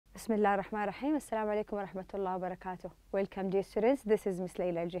Bismillah ar-Rahman ar-Rahim. Assalamu alaikum wa rahmatullahi wa barakatuh. Welcome, dear students. This is Miss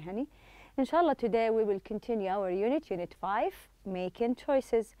Layla Al-Jihani. Inshallah, today we will continue our unit 5, Making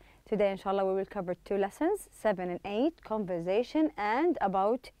Choices. Today, inshallah, we will cover 2 lessons, 7 and 8, Conversation and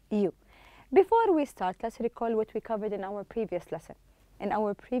About You. Before we start, let's recall what we covered in our previous lesson. In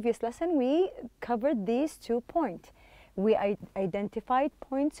our previous lesson, we covered these 2 points. We identified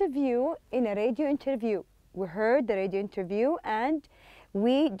points of view in a radio interview. We heard the radio interview and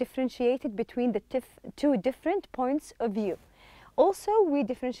we differentiated between the 2 different points of view. Also, we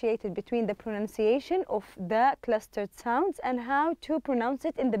differentiated between the pronunciation of the clustered sounds and how to pronounce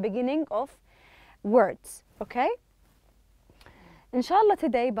it in the beginning of words, okay? Inshallah,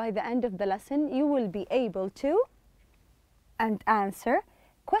 today, by the end of the lesson, you will be able to answer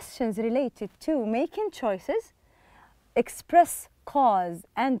questions related to making choices, express cause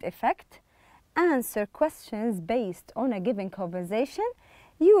and effect, answer questions based on a given conversation,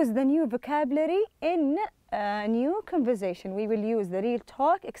 use the new vocabulary in a new conversation. We will use the real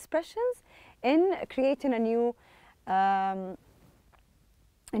talk expressions in creating a new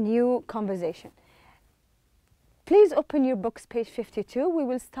conversation. Please open your books, page 52. We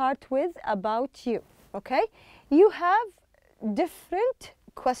will start with About You, okay? You have different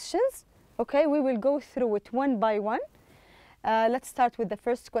questions, okay? We will go through it one by one. Let's start with the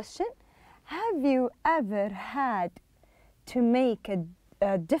first question. Have you ever had to make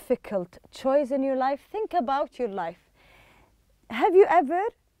a difficult choice in your life? Think about your life. Have you ever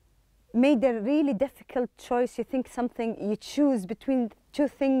made a really difficult choice? You think something, you choose between 2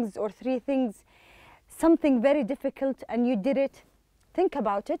 things or 3 things, something very difficult, and you did it? Think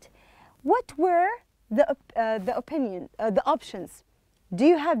about it. What were the options? Do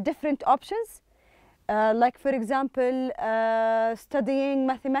you have different options? Like, for example, studying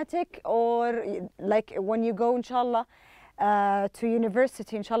mathematics, or like when you go, inshallah, to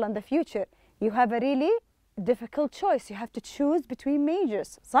university, inshallah, in the future, you have a really difficult choice. You have to choose between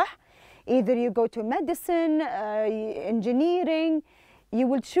majors, صح? Either you go to medicine, engineering, you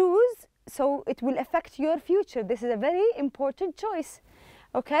will choose, so it will affect your future. This is a very important choice,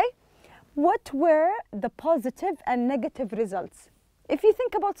 okay? What were the positive and negative results? If you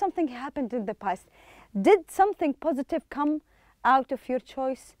think about something happened in the past, did something positive come out of your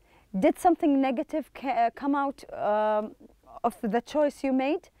choice? Did something negative come out of the choice you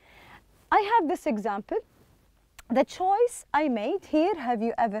made? I have this example. The choice I made here, have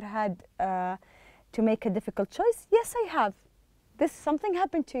you ever had to make a difficult choice? Yes, I have. Something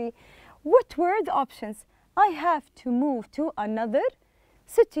happened to you. What were the options? I have to move to another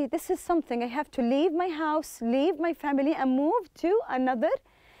city. This is something. I have to leave my house, leave my family, and move to another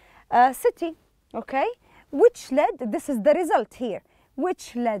city, okay? Which led, this is the result here,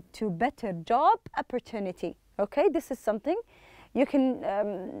 which led to better job opportunity, okay? This is something you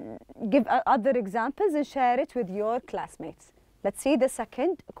can give other examples and share it with your classmates. Let's see the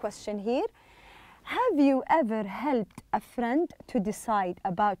second question here. Have you ever helped a friend to decide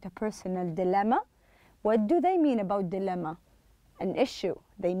about a personal dilemma? What do they mean about dilemma? An issue.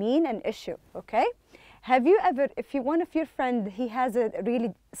 They mean an issue, okay? Have you ever, if one of your friends, he has a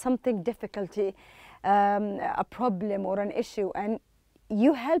really something difficulty, a problem or an issue, and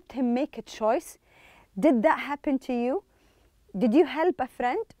you helped him make a choice, did that happen to you? Did you help a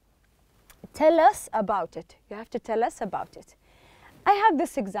friend? Tell us about it. You have to tell us about it. I have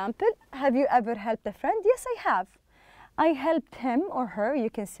this example. Have you ever helped a friend? Yes, I have. I helped him or her, you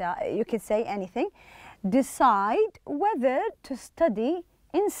can say anything, decide whether to study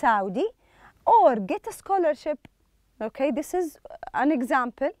in Saudi or get a scholarship. Okay, this is an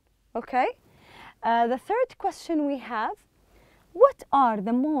example. Okay. The third question we have, what are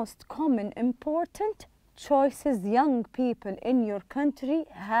the most common important choices young people in your country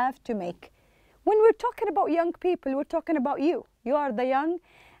have to make? When we're talking about young people, we're talking about you. You are the young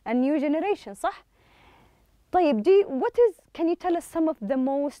and new generation, صح? طيب, can you tell us some of the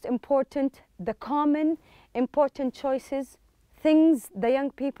most important, the common important choices, things the young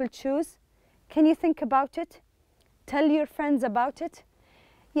people choose? Can you think about it? Tell your friends about it?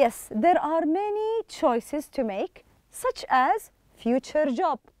 Yes, there are many choices to make, such as future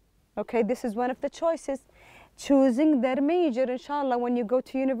job. Okay, this is one of the choices. Choosing their major, inshallah, when you go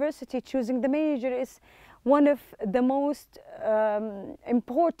to university, choosing the major is one of the most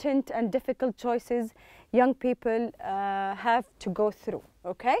important and difficult choices young people have to go through,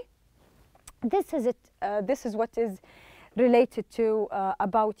 okay? This is it. This is what is related to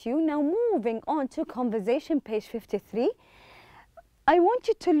About You. Now, moving on to conversation, page 53. I want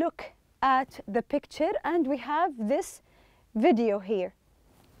you to look at the picture, and we have this video here.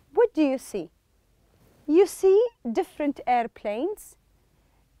 What do you see? You see different airplanes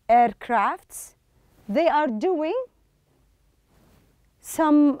aircrafts. They are doing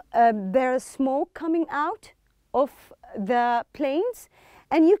some, there's smoke coming out of the planes,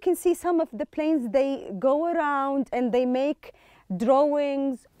 and you can see some of the planes, they go around and they make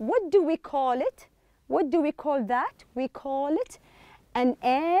drawings. What do we call it? What do we call that? We call it an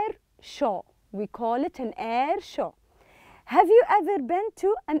air show. We call it an air show. Have you ever been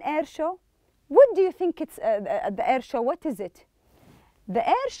to an air show? What do you think it's the air show? What is it? The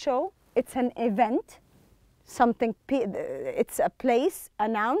air show, it's an event, something, it's a place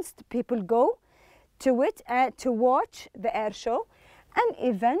announced, people go to it to watch the air show, an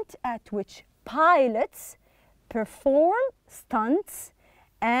event at which pilots perform stunts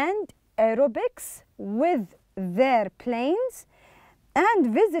and aerobics with their planes,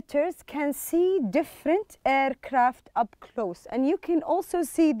 and visitors can see different aircraft up close. And you can also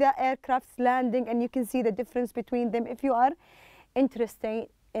see the aircrafts landing, and you can see the difference between them if you are interested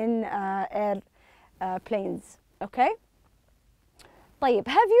in planes. Okay? طيب,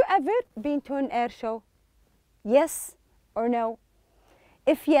 have you ever been to an air show? Yes or no?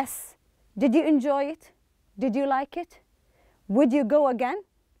 If yes, did you enjoy it? Did you like it? Would you go again?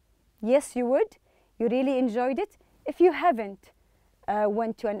 Yes, you would. You really enjoyed it. If you haven't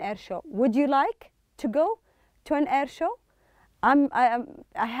went to an air show, would you like to go to an air show? I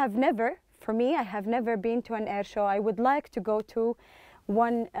have never, for me, I have never been to an air show. I would like to go to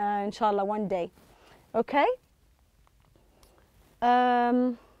one, inshallah, one day. Okay?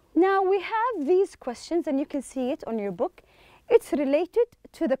 Now we have these questions, and you can see it on your book. It's related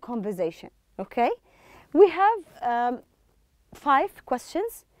to the conversation, okay? We have 5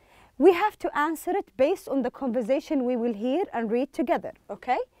 questions. We have to answer it based on the conversation we will hear and read together,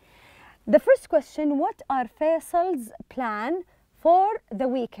 okay? The first question, what are Faisal's plan for the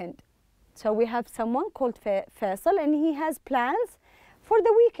weekend? So we have someone called Faisal, and he has plans for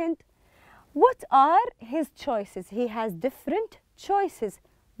the weekend. What are his choices? He has different choices.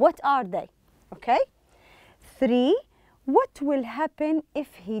 What are they? Okay? 3, what will happen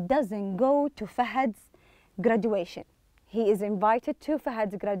if he doesn't go to Fahad's graduation? He is invited to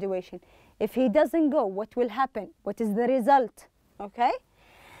Fahad's graduation. If he doesn't go, what will happen? What is the result? Okay?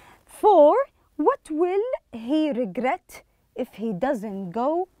 4, what will he regret if he doesn't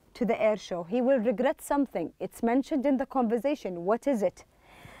go to the air show? He will regret something. It's mentioned in the conversation. What is it?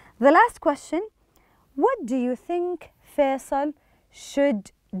 The last question, what do you think Faisal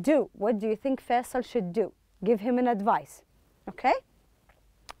should do? What do you think Faisal should do? Give him an advice. Okay?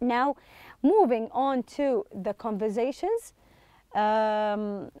 Now, moving on to the conversations,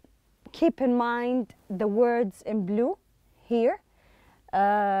 keep in mind the words in blue here.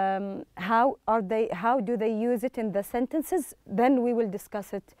 How do they use it in the sentences? Then we will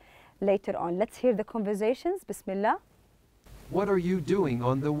discuss it later on. Let's hear the conversations. Bismillah. What are you doing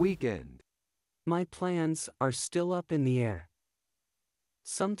on the weekend? My plans are still up in the air.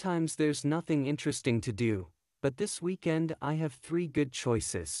 Sometimes there's nothing interesting to do, but this weekend I have 3 good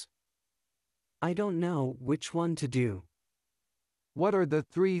choices. I don't know which one to do. What are the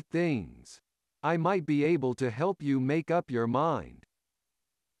 3 things? I might be able to help you make up your mind.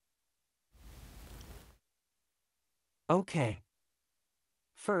 Okay.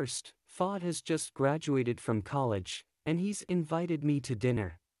 First, Fahd has just graduated from college, and he's invited me to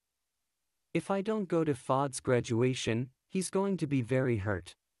dinner. If I don't go to Fahad's graduation, he's going to be very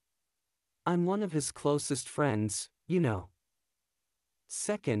hurt. I'm one of his closest friends, you know.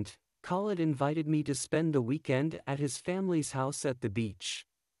 Second, Khalid invited me to spend the weekend at his family's house at the beach.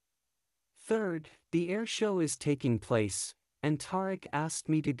 Third, the air show is taking place, and Tariq asked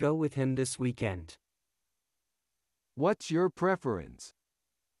me to go with him this weekend. What's your preference?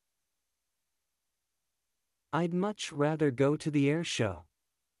 I'd much rather go to the air show.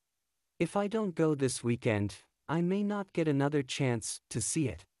 If I don't go this weekend, I may not get another chance to see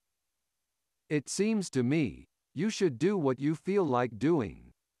it. It seems to me, you should do what you feel like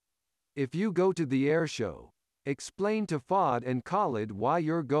doing. If you go to the air show, explain to Fahd and Khalid why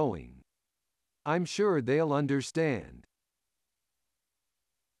you're going. I'm sure they'll understand.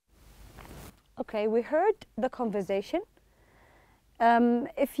 Okay, we heard the conversation.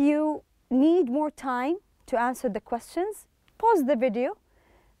 If you need more time to answer the questions, pause the video,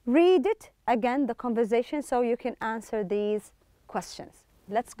 read it again, the conversation, so you can answer these questions.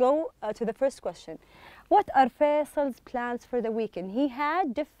 Let's go to the first question. What are Faisal's plans for the weekend? He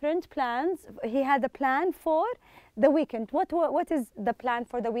had different plans. He had a plan for the weekend. What is the plan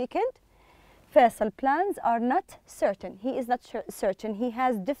for the weekend? Faisal's plans are not certain. He is not certain. He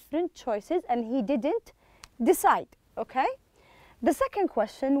has different choices and he didn't decide. Okay? The second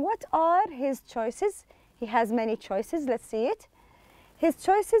question, what are his choices? He has many choices. Let's see it. His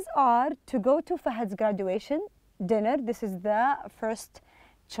choices are to go to Fahad's graduation dinner. This is the first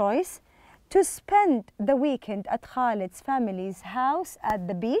choice. To spend the weekend at Khalid's family's house at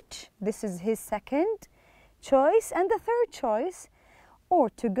the beach. This is his second choice. And the third choice, or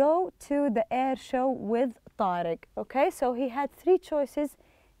to go to the air show with Tariq. Okay, so he had three choices.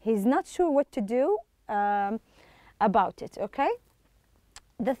 He's not sure what to do about it. Okay,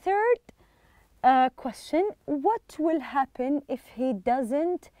 the third question, what will happen if he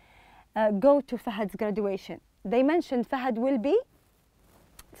doesn't go to Fahad's graduation? They mentioned Fahad will be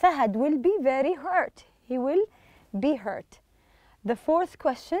very hurt. He will be hurt. The fourth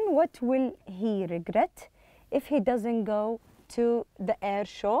question, what will he regret if he doesn't go to the air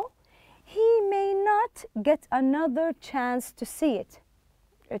show? He may not get another chance to see it.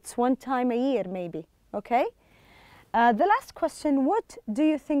 It's one time a year maybe, okay? The last question, what do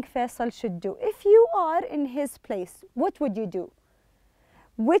you think Faisal should do? If you are in his place, what would you do?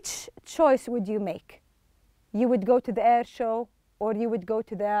 Which choice would you make? You would go to the air show, or you would go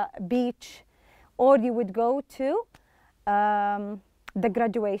to the beach, or you would go to the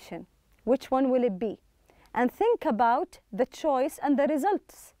graduation. Which one will it be? And think about the choice and the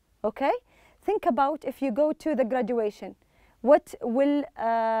results, okay? Think about if you go to the graduation, what will,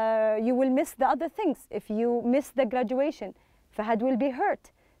 you will miss the other things. If you miss the graduation, Fahad will be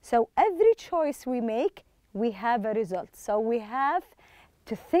hurt. So every choice we make, we have a result. So we have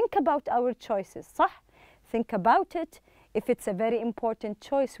to think about our choices, صح? Think about it. If it's a very important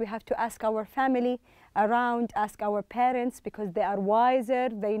choice, we have to ask our family around, ask our parents, because they are wiser,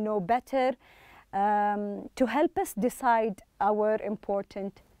 they know better, to help us decide our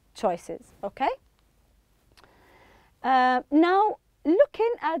important choices, okay? Now,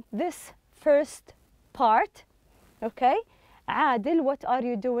 looking at this first part, okay? Adil, what are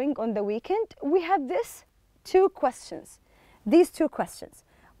you doing on the weekend? We have these two questions.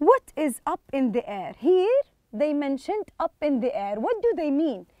 What is up in the air? Here, they mentioned up in the air. What do they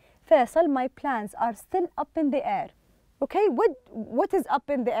mean? Faisal, my plans are still up in the air. Okay, what is up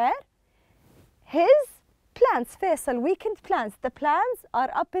in the air? His plans, Faisal, weekend plans. The plans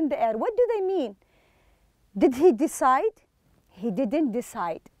are up in the air. What do they mean? Did he decide? He didn't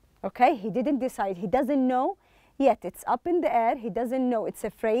decide. Okay, he didn't decide. He doesn't know yet. It's up in the air. He doesn't know. It's a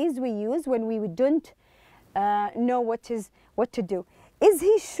phrase we use when we don't know what to do. Is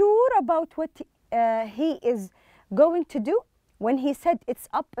he sure about what he is going to do? When he said it's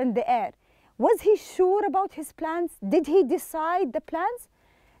up in the air, was he sure about his plans? Did he decide the plans?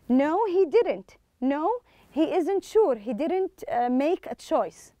 No, he didn't. No, he isn't sure. He didn't make a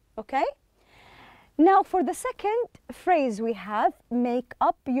choice, okay? Now for the second phrase we have, make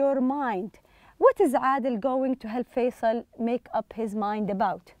up your mind. What is Adil going to help Faisal make up his mind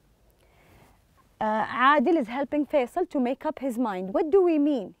about? Adil is helping Faisal to make up his mind. What do we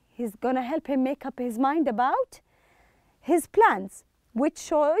mean? He's going to help him make up his mind about his plans. Which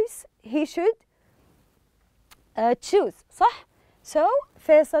choice he should choose, صح? So,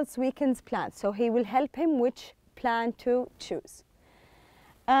 Faisal's weekend's plan. So, he will help him which plan to choose.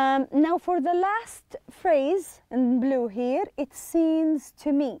 Now, for the last phrase in blue here, it seems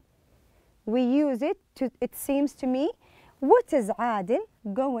to me. We use it to, it seems to me. What is Adil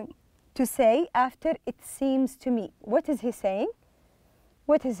going to say after it seems to me? What is he saying?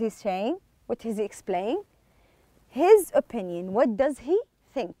 What is he saying? What is he explaining? His opinion. What does he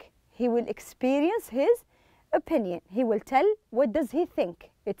think? He will experience his opinion. He will tell what does he think.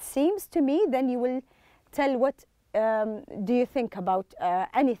 It seems to me, then you will tell what do you think about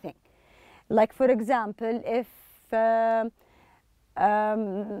anything. Like for example, if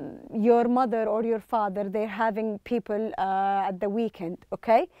your mother or your father, they're having people at the weekend,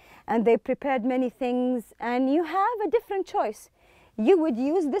 okay? And they prepared many things and you have a different choice. You would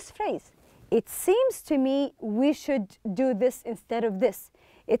use this phrase. It seems to me we should do this instead of this.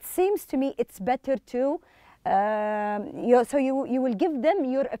 It seems to me it's better to, so you will give them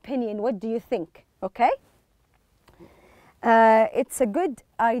your opinion. What do you think, okay? It's a good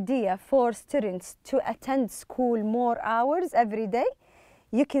idea for students to attend school more hours every day.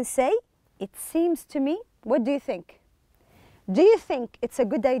 You can say, it seems to me, what do you think? Do you think it's a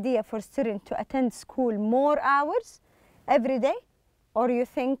good idea for students to attend school more hours every day? Or you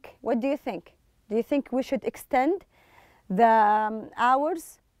think, what do you think? Do you think we should extend the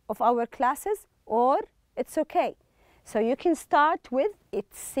hours of our classes, or it's okay? So you can start with,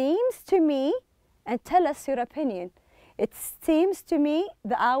 it seems to me, and tell us your opinion. It seems to me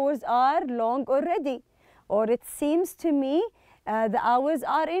the hours are long already, or it seems to me the hours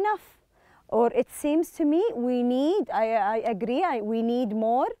are enough, or it seems to me we need, I agree, we need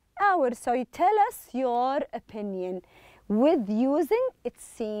more hours. So you tell us your opinion. with using it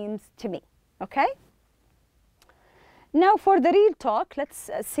seems to me. Okay? Now for the real talk, let's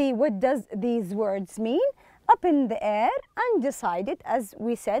see what does these words mean. Up in the air, undecided. As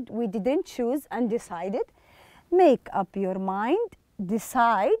we said, we didn't choose undecided. Make up your mind,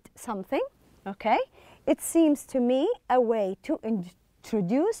 decide something. Okay? It seems to me a way to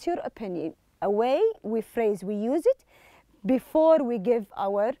introduce your opinion. A way we phrase, we use it before we give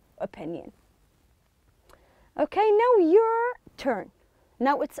our opinion. Okay, now your turn.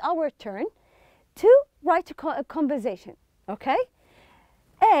 Now it's our turn to write a conversation. Okay?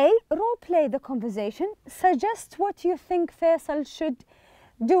 A, role play the conversation. Suggest what you think Faisal should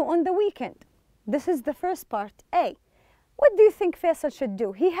do on the weekend. This is the first part. A, what do you think Faisal should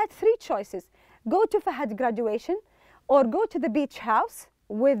do? He had 3 choices. Go to Fahad graduation, or go to the beach house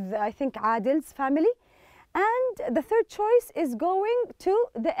with, I think, Adil's family. And the third choice is going to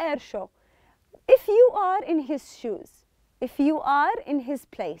the air show. If you are in his shoes, if you are in his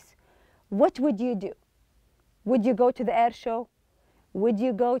place, what would you do? Would you go to the air show? Would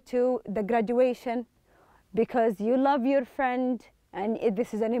you go to the graduation because you love your friend and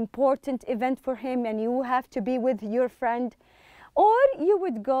this is an important event for him and you have to be with your friend? Or you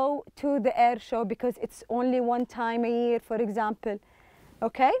would go to the air show because it's only one time a year, for example.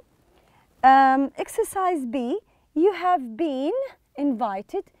 Okay? Exercise B, you have been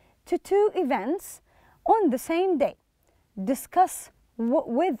invited to 2 events on the same day. Discuss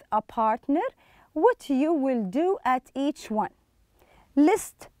with a partner what you will do at each one.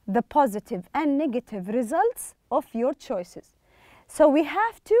 List the positive and negative results of your choices. So we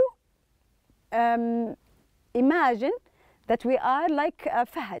have to imagine that we are like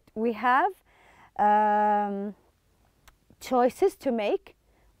Fahad. We have choices to make.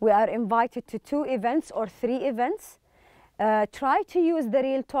 We are invited to 2 events or 3 events. Try to use the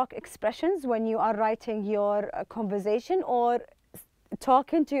real talk expressions when you are writing your conversation or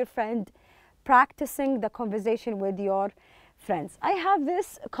talking to your friend, practicing the conversation with your friends. I have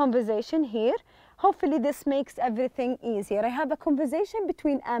this conversation here. Hopefully this makes everything easier. I have a conversation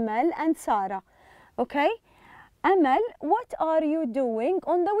between Amal and Sarah. Okay? Amal, what are you doing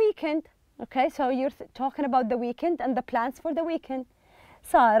on the weekend? Okay, so you're talking about the weekend and the plans for the weekend.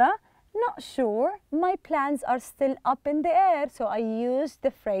 Sarah, not sure. My plans are still up in the air. So I use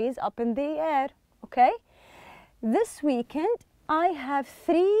the phrase up in the air. Okay? This weekend, I have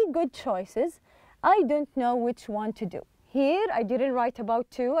 3 good choices. I don't know which one to do. Here, I didn't write about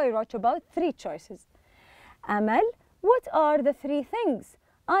 2. I wrote about 3 choices. Amal, what are the 3 things?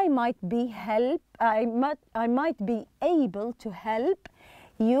 I might be able to help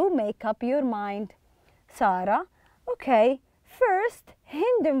you make up your mind. Sarah, okay. First,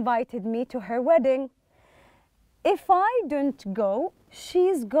 Hind invited me to her wedding. If I don't go,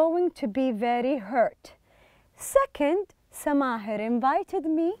 she's going to be very hurt. Second, Samahir invited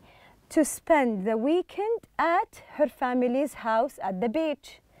me to spend the weekend at her family's house at the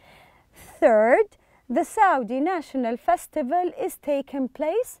beach. Third, the Saudi National Festival is taking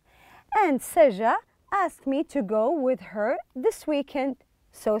place and Seja asked me to go with her this weekend.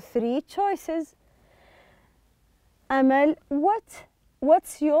 So 3 choices. Amal,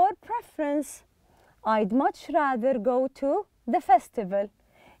 what's your preference? I'd much rather go to the festival.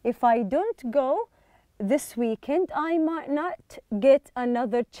 If I don't go this weekend, I might not get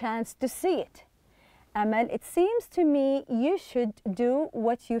another chance to see it. Amal, it seems to me you should do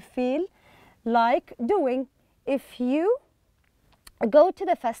what you feel like doing. If you go to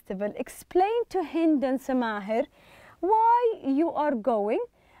the festival, explain to Hind and Samahir why you are going.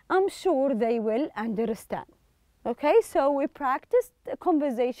 I'm sure they will understand. Okay, so we practiced the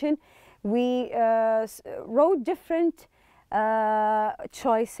conversation. We wrote different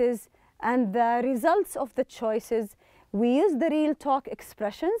choices and the results of the choices. We use the real talk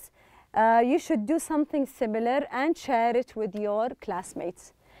expressions. You should do something similar and share it with your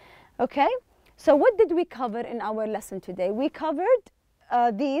classmates. Okay, so what did we cover in our lesson today? We covered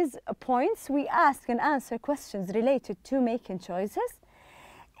these points. We ask and answer questions related to making choices,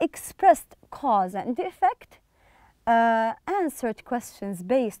 expressed cause and effect, answered questions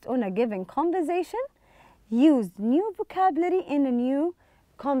based on a given conversation, used new vocabulary in a new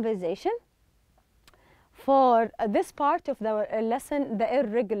conversation. For this part of the lesson, the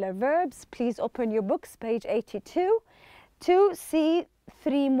irregular verbs, please open your books, page 82, to see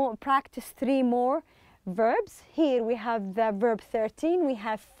practice 3 more verbs. Here we have the verb 13. We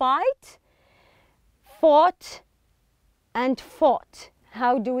have fight, fought, and fought.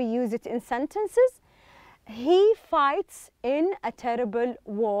 How do we use it in sentences? He fights in a terrible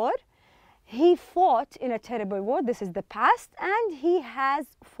war. He fought in a terrible war. This is the past. And he has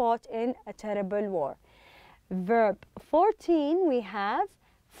fought in a terrible war. Verb 14, we have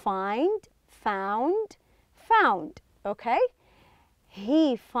find, found, found. Okay?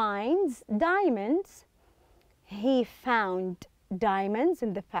 He finds diamonds. He found diamonds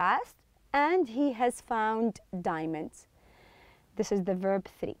in the past, and he has found diamonds. This is the verb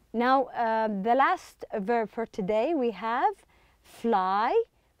 3. Now, the last verb for today, we have fly,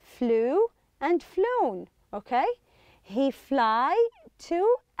 flew, and flown. Okay? He fly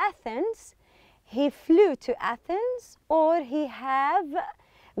to Athens. He flew to Athens, or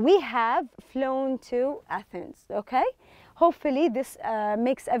we have flown to Athens. Okay? Hopefully this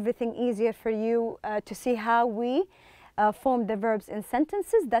makes everything easier for you to see how we form the verbs in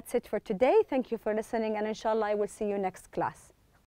sentences. That's it for today. Thank you for listening, and inshallah I will see you next class.